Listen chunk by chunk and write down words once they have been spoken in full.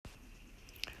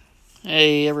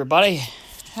Hey everybody,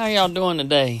 how y'all doing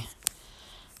today?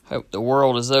 Hope the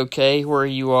world is okay where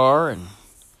you are and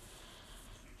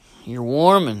you're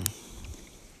warm and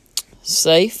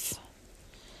safe.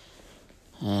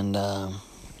 And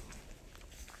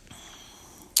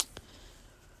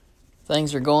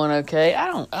things are going okay.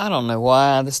 I don't know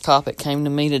why this topic came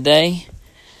to me today,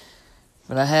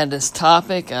 but I had this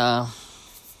topic. I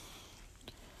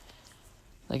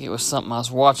think it was something I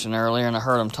was watching earlier, and I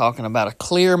heard them talking about a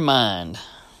clear mind.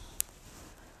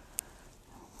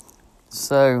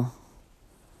 So,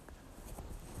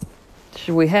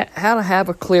 should we how to have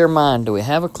a clear mind? Do we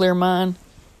have a clear mind?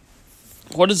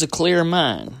 What is a clear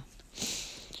mind?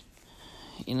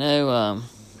 You know,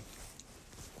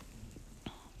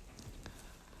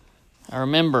 I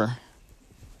remember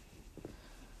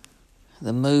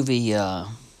the movie The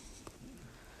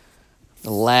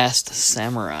Last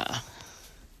Samurai.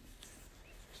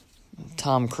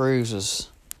 Tom Cruise was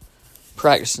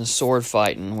practicing sword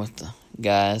fighting with the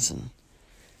guys, and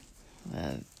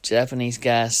the Japanese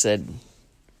guy said,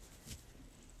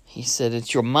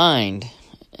 it's your mind.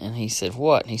 And he said,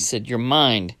 what? He said, your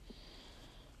mind.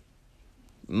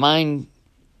 Mind,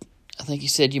 I think he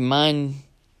said, you mind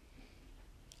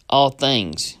all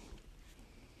things.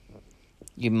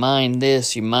 You mind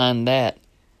this, you mind that.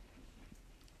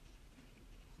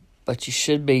 But you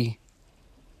should be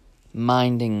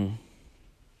minding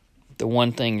the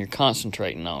one thing you're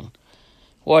concentrating on.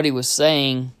 What he was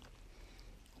saying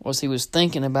was he was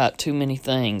thinking about too many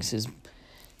things.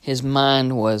 His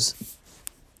mind was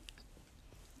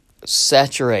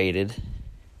saturated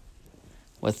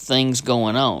with things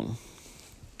going on.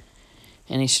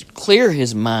 And he should clear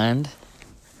his mind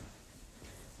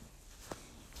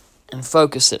and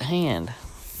focus at hand.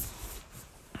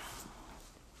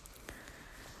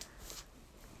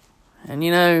 And you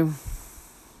know,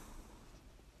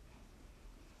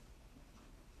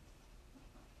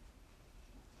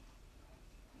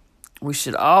 we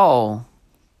should all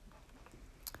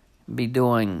be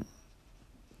doing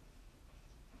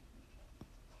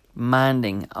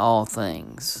minding all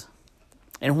things.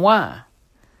 And why?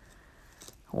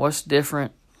 What's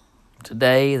different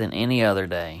today than any other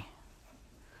day?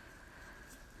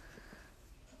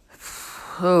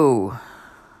 Oh,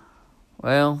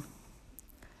 well,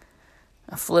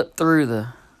 I flipped through the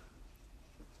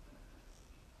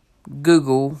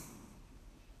Google.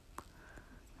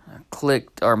 I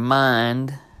clicked our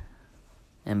mind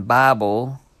and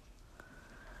Bible,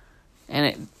 and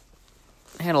it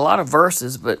had a lot of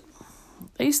verses, but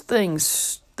these things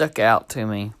stuck out to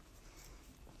me.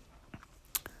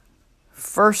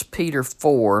 1 Peter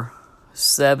 4,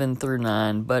 7 through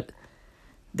 9, but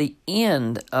the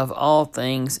end of all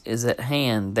things is at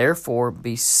hand. Therefore,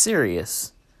 be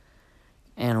serious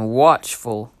and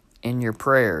watchful in your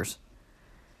prayers.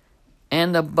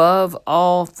 And above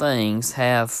all things,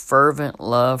 have fervent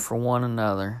love for one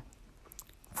another.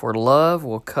 For love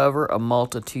will cover a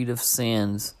multitude of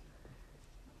sins.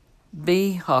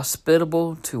 Be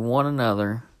hospitable to one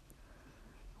another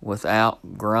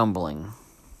without grumbling.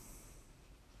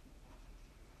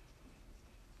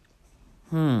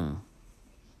 You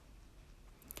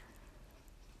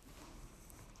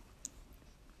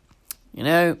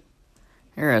know,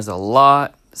 there is a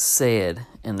lot said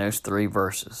in those 3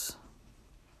 verses.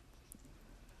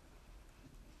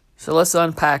 So let's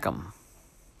unpack them.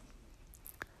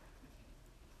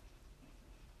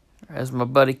 As my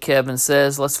buddy Kevin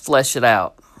says, let's flesh it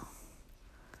out.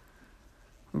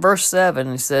 Verse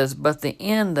 7, he says, but the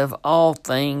end of all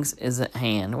things is at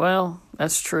hand. Well,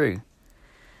 that's true.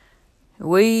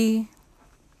 We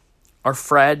are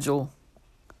fragile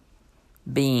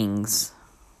beings.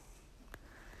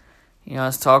 You know, I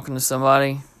was talking to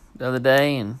somebody the other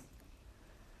day, and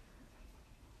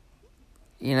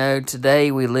you know, today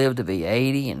we live to be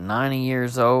 80 and 90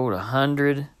 years old,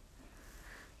 100.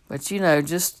 But you know,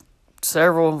 just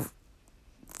several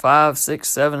 500, 600,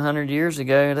 700 years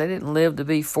ago, they didn't live to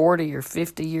be 40 or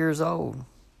 50 years old.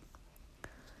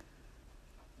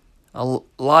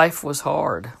 Life was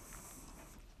hard.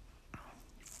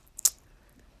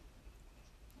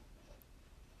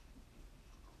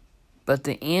 But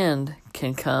the end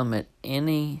can come at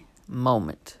any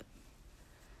moment.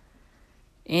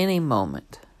 Any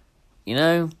moment. You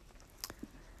know,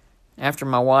 after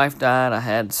my wife died, I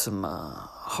had some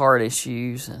heart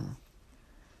issues, and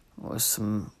was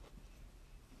some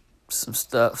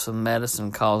stuff, some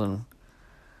medicine causing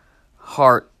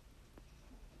high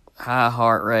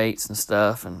heart rates and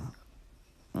stuff. And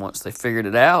once they figured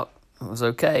it out, it was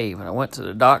okay. But I went to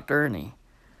the doctor, and he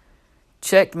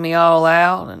checked me all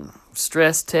out, and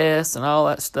stress tests and all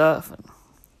that stuff. And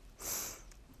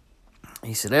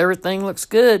He said, everything looks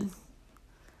good.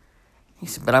 He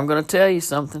said, but I'm going to tell you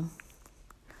something.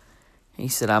 He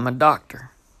said, I'm a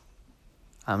doctor.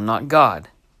 I'm not God.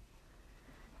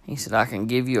 He said, I can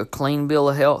give you a clean bill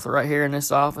of health right here in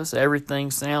this office. Everything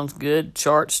sounds good.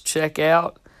 Charts check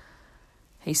out.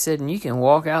 He said, and you can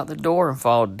walk out the door and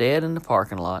fall dead in the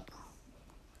parking lot.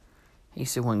 He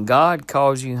said, when God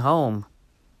calls you home,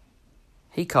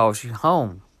 He calls you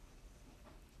home.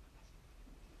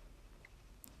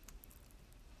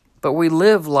 But we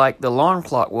live like the alarm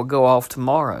clock will go off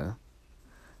tomorrow.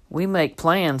 We make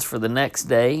plans for the next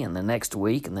day and the next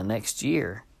week and the next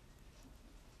year.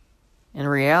 In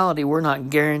reality, we're not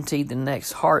guaranteed the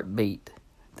next heartbeat,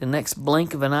 the next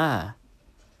blink of an eye,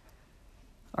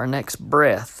 our next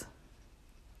breath.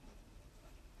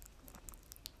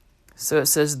 So it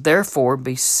says, therefore,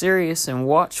 be serious and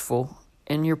watchful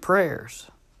in your prayers.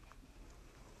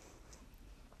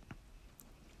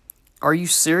 Are you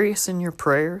serious in your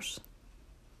prayers?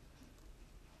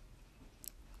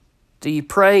 Do you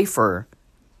pray for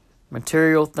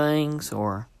material things,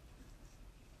 or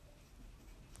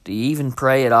do you even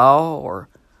pray at all?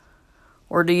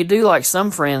 Or do you do like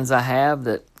some friends I have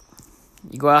that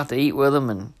you go out to eat with them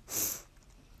and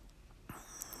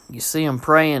you see them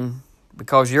praying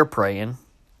because you're praying,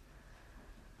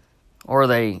 or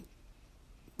they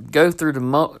go through the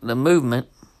movement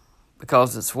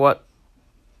because it's what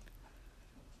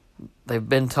they've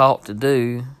been taught to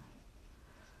do,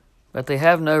 but they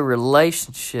have no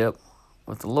relationship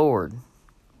with the Lord?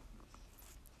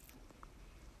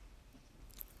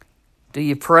 Do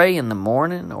you pray in the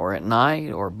morning or at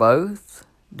night or both?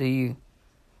 Do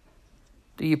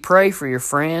you pray for your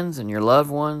friends and your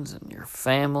loved ones and your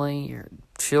family, your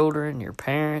children, your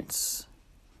parents?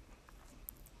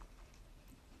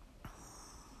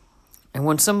 And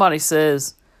when somebody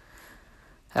says,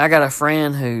 I got a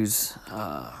friend who's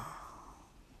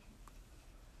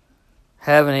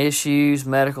having issues,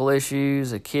 medical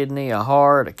issues, a kidney, a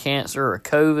heart, a cancer, a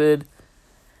COVID,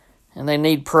 and they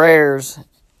need prayers,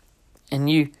 and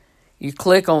you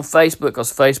click on Facebook,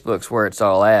 because Facebook's where it's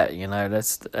all at,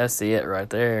 that's it right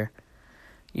there.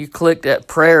 You click that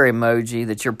prayer emoji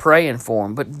that you're praying for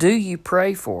them, but do you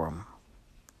pray for them?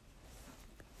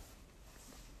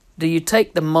 Do you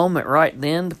take the moment right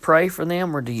then to pray for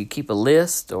them, or do you keep a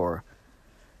list, or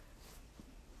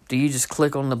do you just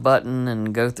click on the button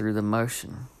and go through the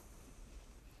motion?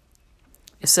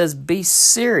 It says, be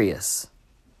serious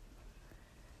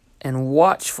and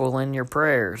watchful in your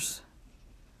prayers.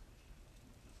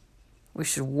 We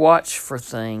should watch for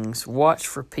things, watch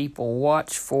for people,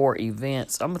 watch for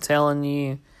events. I'm telling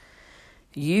you,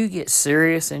 you get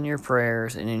serious in your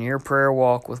prayers and in your prayer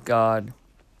walk with God,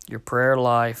 your prayer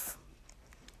life,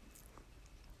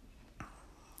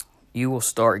 you will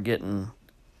start getting,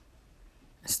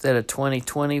 instead of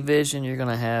 20/20 vision, you're going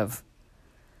to have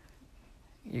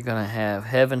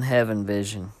heaven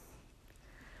vision.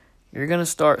 You're going to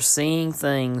start seeing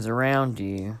things around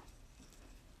you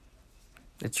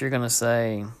that you're going to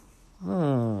say,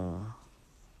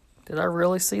 did I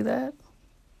really see that?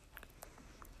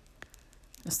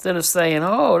 Instead of saying,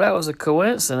 oh, that was a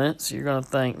coincidence, you're going to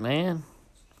think, man,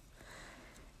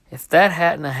 if that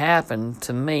hadn't happened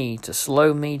to me to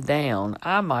slow me down,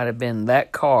 I might have been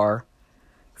that car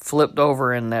flipped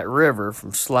over in that river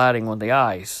from sliding with the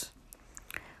ice.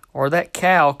 Or that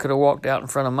cow could have walked out in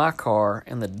front of my car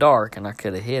in the dark and I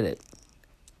could have hit it.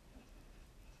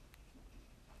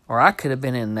 Or I could have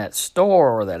been in that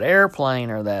store or that airplane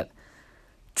or that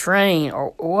train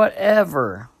or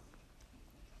whatever.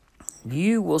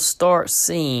 You will start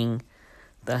seeing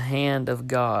the hand of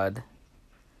God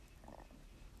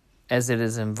as it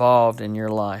is involved in your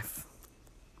life.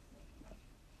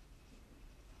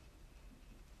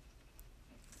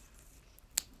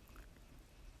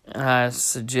 I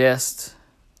suggest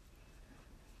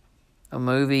a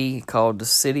movie called The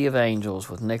City of Angels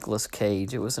with Nicolas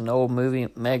Cage. It was an old movie,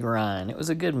 Meg Ryan. It was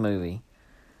a good movie,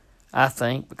 I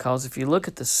think, because if you look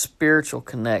at the spiritual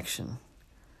connection,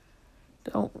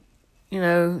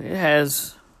 it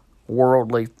has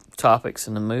worldly topics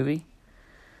in the movie,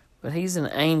 but he's an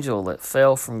angel that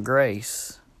fell from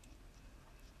grace.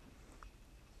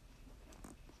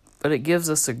 But it gives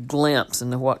us a glimpse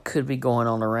into what could be going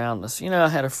on around us. I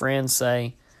had a friend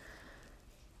say,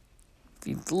 if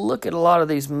you look at a lot of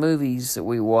these movies that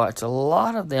we watch, a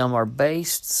lot of them are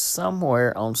based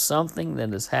somewhere on something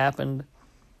that has happened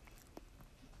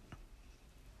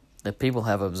that people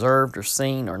have observed or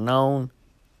seen or known.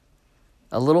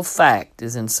 A little fact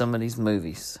is in some of these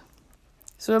movies.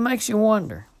 So it makes you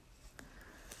wonder.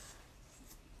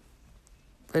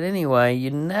 But anyway,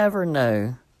 you never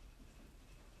know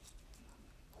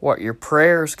what your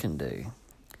prayers can do,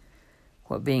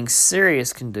 what being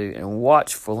serious can do, and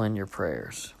watchful in your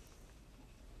prayers.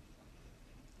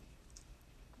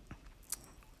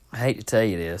 I hate to tell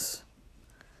you this.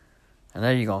 I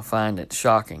know you're going to find it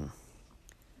shocking.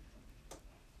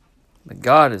 But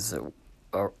God is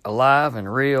alive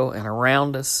and real and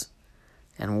around us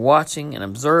and watching and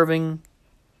observing.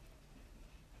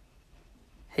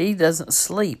 He doesn't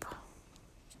sleep.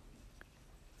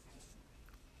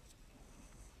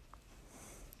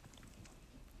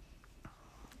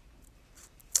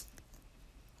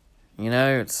 You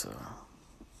know, it's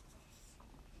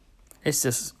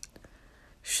just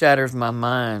shatters my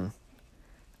mind.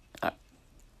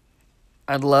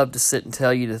 I'd love to sit and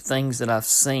tell you the things that I've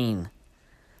seen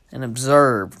and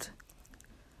observed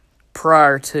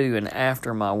prior to and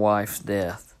after my wife's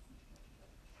death.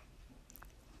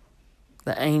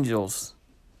 The angels,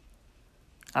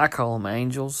 I call them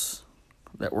angels,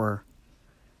 that were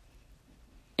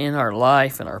in our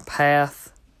life and our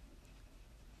path,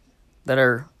 that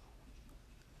are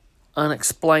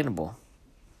unexplainable.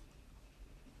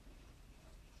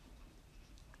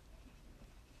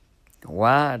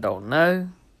 Why? I don't know.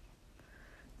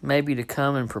 Maybe to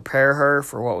come and prepare her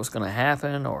for what was going to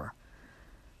happen, or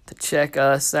to check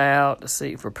us out,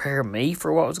 to prepare me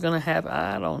for what was going to happen.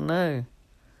 I don't know.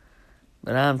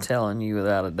 But I'm telling you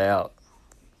without a doubt,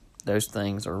 those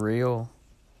things are real,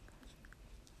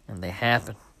 and they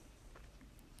happen.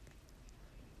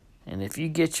 And if you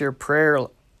get your prayer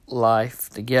life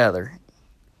together,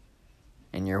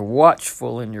 and you're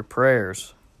watchful in your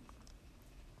prayers,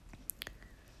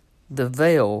 the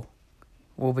veil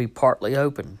will be partly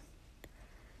open,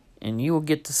 and you will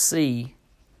get to see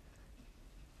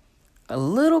a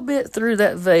little bit through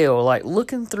that veil, like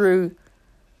looking through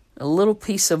a little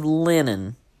piece of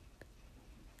linen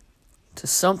to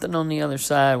something on the other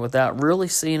side without really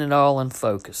seeing it all in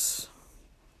focus.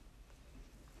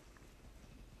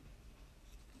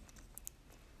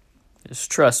 Just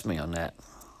trust me on that.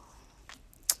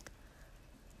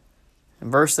 And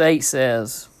verse 8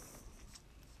 says,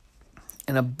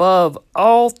 and above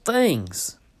all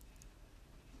things,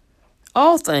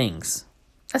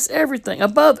 that's everything,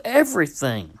 above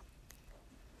everything,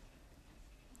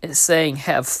 it's saying,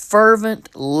 have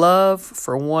fervent love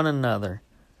for one another,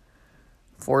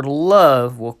 for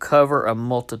love will cover a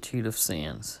multitude of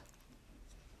sins.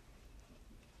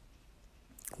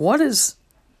 What is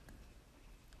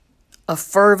a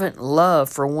fervent love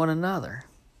for one another?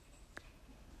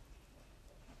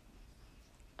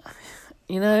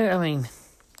 You know, I mean,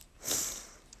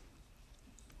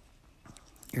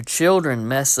 your children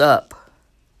mess up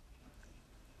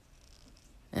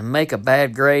and make a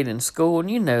bad grade in school,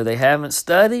 and you know they haven't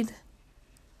studied.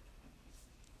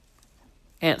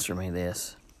 Answer me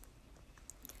this.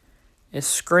 Is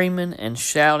screaming and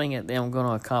shouting at them going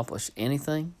to accomplish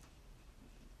anything?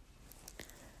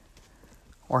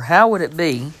 Or how would it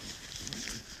be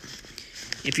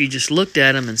if you just looked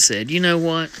at them and said, you know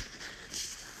what?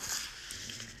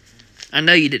 I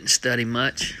know you didn't study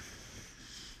much,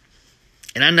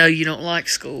 and I know you don't like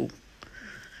school,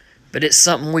 but it's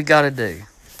something we got to do.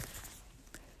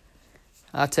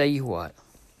 I'll tell you what.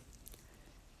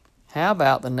 How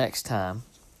about the next time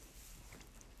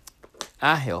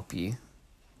I help you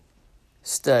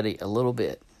study a little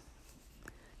bit,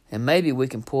 and maybe we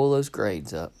can pull those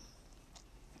grades up?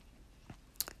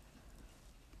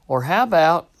 Or how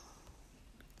about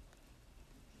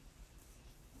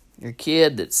your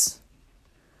kid that's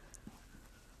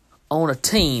on a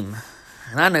team,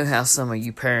 and I know how some of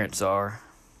you parents are.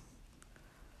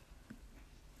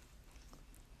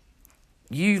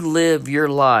 You live your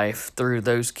life through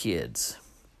those kids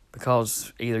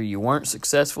because either you weren't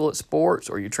successful at sports,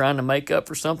 or you're trying to make up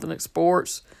for something at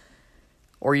sports,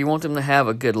 or you want them to have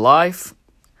a good life,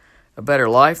 a better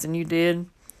life than you did,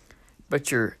 but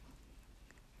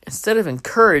instead of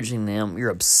encouraging them, you're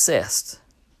obsessed.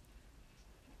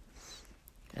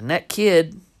 And that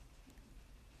kid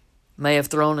may have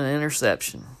thrown an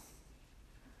interception,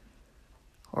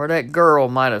 or that girl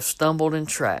might have stumbled in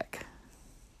track,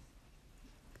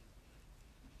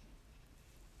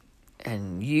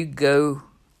 and you go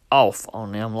off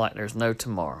on them like there's no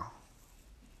tomorrow.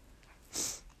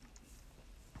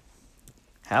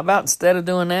 How about instead of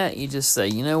doing that, you just say,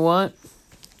 you know what?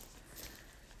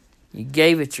 You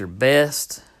gave it your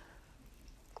best,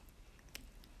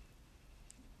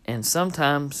 and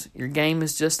sometimes your game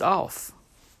is just off.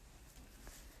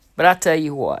 But I tell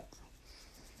you what,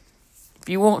 if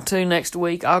you want to next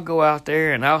week, I'll go out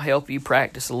there and I'll help you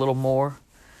practice a little more.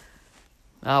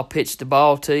 I'll pitch the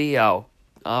ball to you.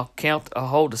 I'll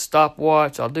hold a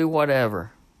stopwatch. I'll do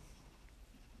whatever.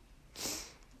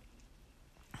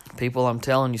 people, I'm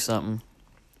telling you something.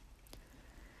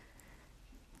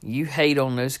 You hate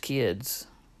on those kids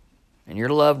and your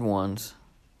loved ones,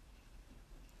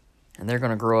 and they're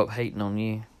going to grow up hating on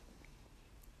you.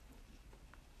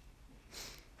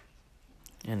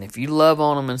 And if you love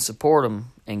on them and support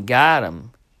them and guide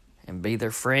them and be their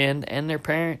friend and their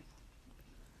parent,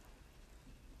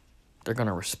 they're going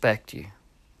to respect you.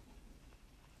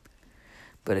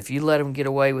 But if you let them get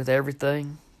away with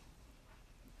everything,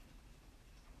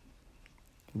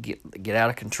 get out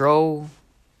of control,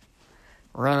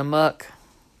 run amok,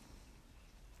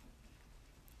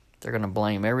 they're going to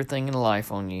blame everything in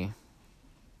life on you.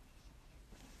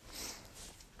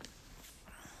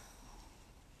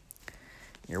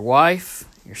 Your wife,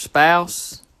 your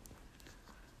spouse,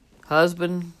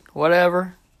 husband,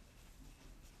 whatever.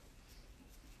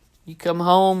 You come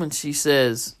home and she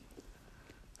says,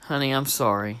 "Honey, I'm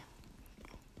sorry.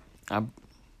 I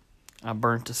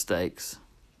burnt the steaks."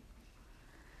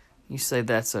 You say,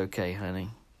 "That's okay,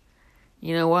 honey.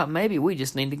 You know what? Maybe we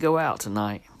just need to go out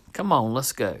tonight. Come on,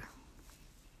 let's go."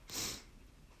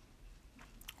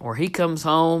 Or he comes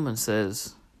home and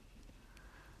says,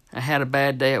 "I had a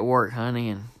bad day at work, honey,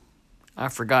 and I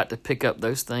forgot to pick up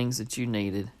those things that you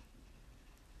needed."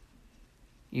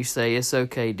 You say, "It's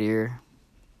okay, dear.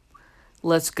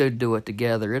 Let's go do it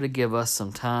together. It'll give us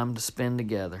some time to spend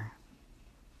together."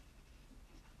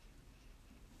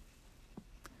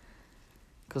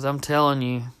 Because I'm telling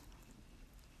you,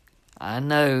 I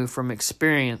know from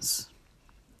experience,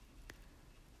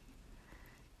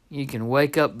 you can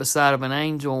wake up beside of an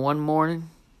angel one morning,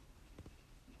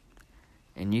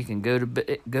 and you can go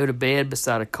to bed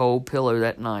beside a cold pillow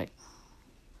that night.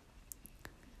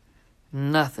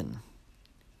 Nothing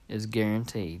is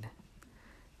guaranteed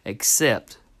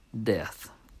except death.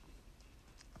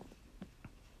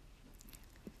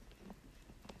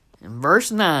 In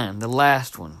verse 9, the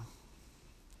last one.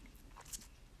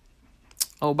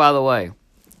 Oh, by the way,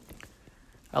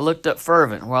 I looked up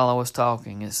fervent while I was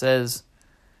talking. It says,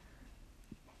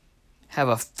 have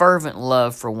a fervent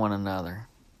love for one another.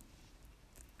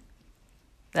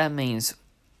 That means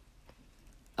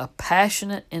a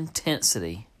passionate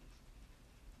intensity.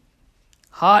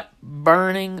 Hot,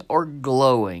 burning, or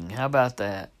glowing. How about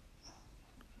that?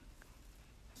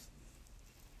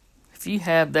 If you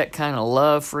have that kind of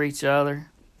love for each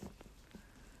other,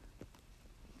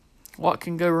 what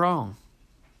can go wrong?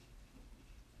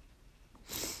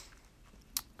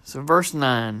 So verse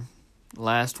 9,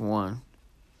 last one.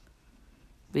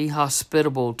 Be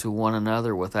hospitable to one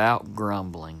another without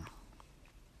grumbling.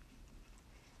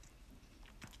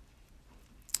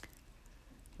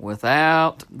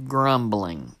 Without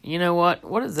grumbling. You know what?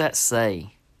 What does that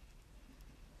say?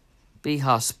 Be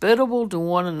hospitable to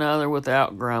one another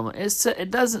without grumbling.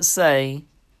 It doesn't say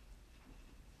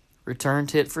return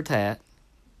tit for tat.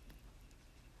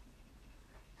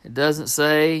 It doesn't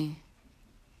say,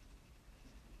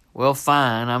 well,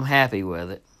 fine, I'm happy with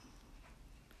it.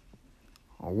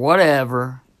 Or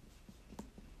whatever.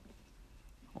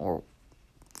 Or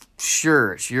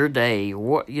sure, it's your day.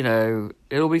 What,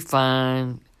 it'll be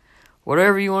fine.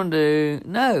 Whatever you want to do.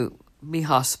 No, be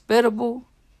hospitable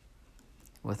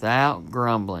without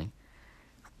grumbling.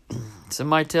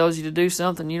 Somebody tells you to do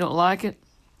something, you don't like it?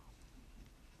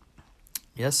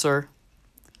 Yes, sir.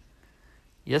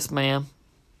 Yes, ma'am.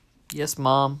 Yes,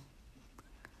 mom.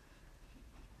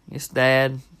 Yes,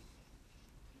 dad.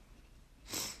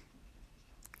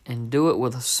 And do it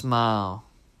with a smile.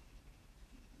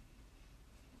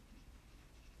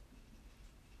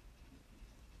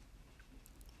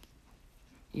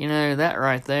 That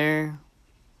right there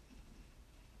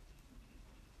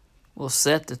will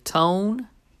set the tone,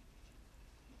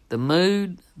 the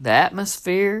mood, the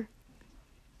atmosphere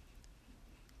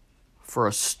for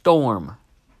a storm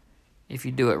if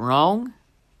you do it wrong,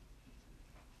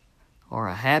 or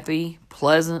a happy,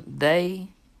 pleasant day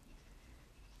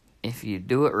if you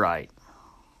do it right.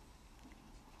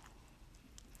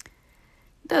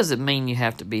 Doesn't mean you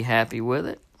have to be happy with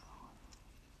it.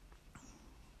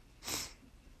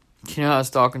 I was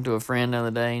talking to a friend the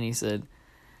other day, and he said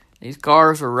these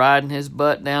cars were riding his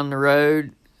butt down the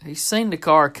road. He seen the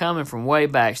car coming from way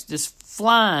back, just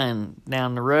flying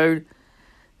down the road.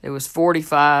 It was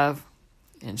 45,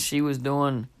 and she was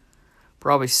doing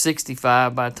probably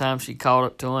 65 by the time she caught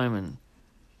up to him.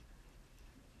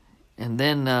 And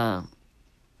then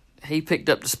he picked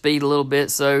up the speed a little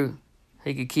bit so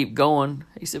he could keep going.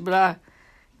 He said, but I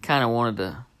kind of wanted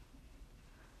to,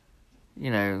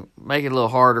 make it a little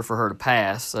harder for her to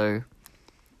pass. So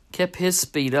kept his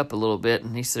speed up a little bit.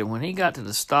 And he said when he got to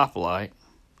the stoplight,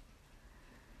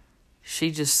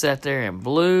 she just sat there and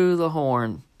blew the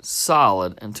horn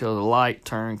solid until the light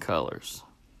turned colors.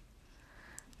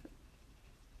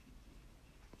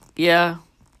 Yeah.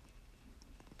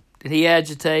 Did he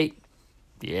agitate?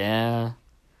 Yeah.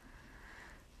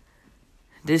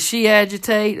 Did she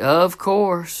agitate? Of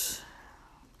course.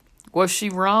 Was she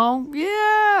wrong?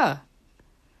 Yeah.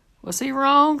 Was he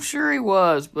wrong? Sure he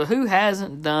was. But who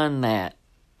hasn't done that?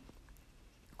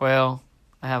 Well,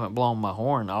 I haven't blown my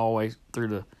horn all the way through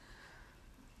the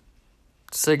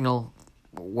signal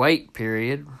wait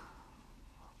period.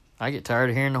 I get tired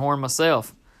of hearing the horn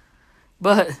myself.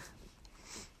 But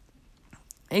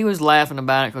he was laughing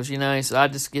about it because, he said, I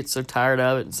just get so tired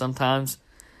of it. And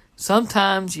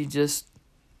sometimes you just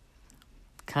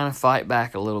kind of fight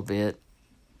back a little bit.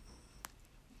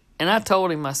 And I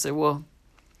told him, I said, well,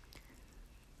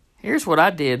 here's what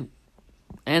I did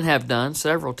and have done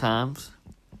several times.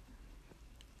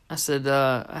 I said,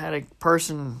 I had a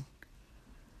person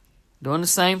doing the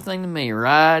same thing to me,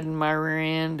 riding my rear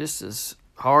end just as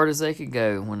hard as they could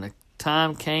go. When the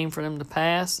time came for them to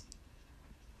pass,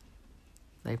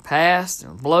 they passed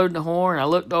and blowed the horn. I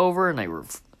looked over and they were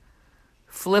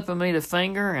flipping me the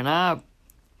finger, and I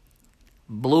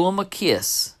blew them a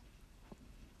kiss.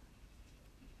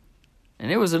 And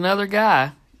it was another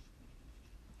guy.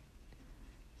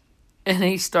 And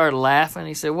he started laughing.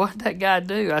 He said, what did that guy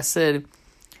do? I said,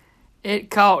 it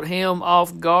caught him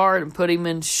off guard and put him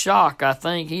in shock, I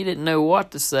think. He didn't know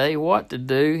what to say, what to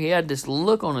do. He had this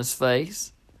look on his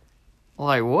face.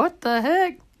 Like, what the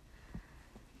heck?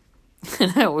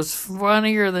 And that was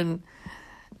funnier than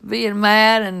being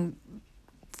mad and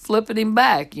flipping him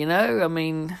back, I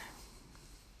mean,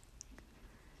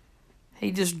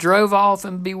 he just drove off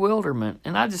in bewilderment.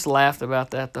 And I just laughed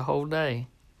about that the whole day.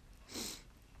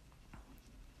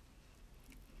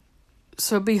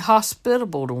 So be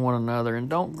hospitable to one another and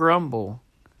don't grumble.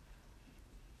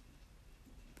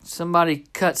 Somebody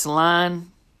cuts a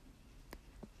line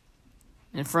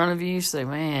in front of you, say,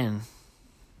 man,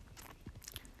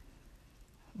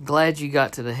 glad you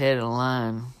got to the head of the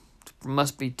line. It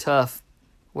must be tough,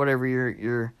 whatever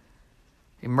your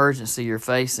emergency you're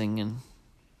facing, and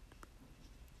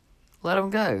let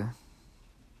them go.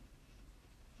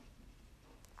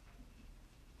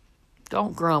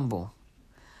 Don't grumble.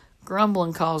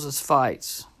 Grumbling causes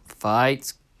fights.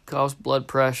 Fights cause blood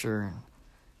pressure,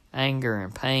 anger,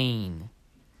 and pain.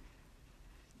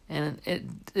 And it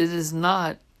is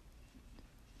not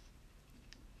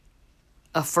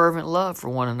a fervent love for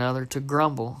one another to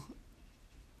grumble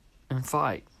and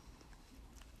fight.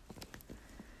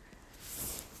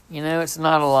 It's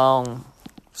not a long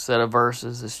set of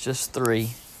verses. It's just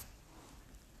 3.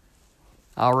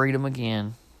 I'll read them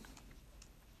again.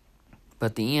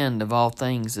 But the end of all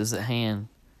things is at hand.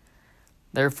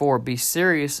 Therefore be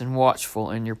serious and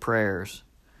watchful in your prayers.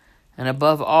 And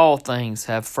above all things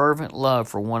have fervent love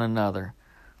for one another,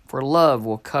 for love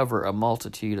will cover a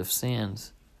multitude of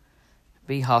sins.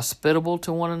 Be hospitable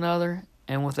to one another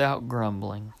and without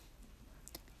grumbling.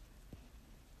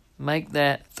 Make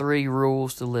that 3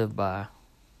 rules to live by.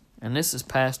 And this is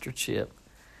Pastor Chip.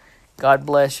 God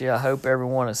bless you. I hope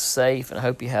everyone is safe, and I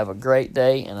hope you have a great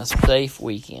day and a safe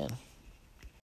weekend.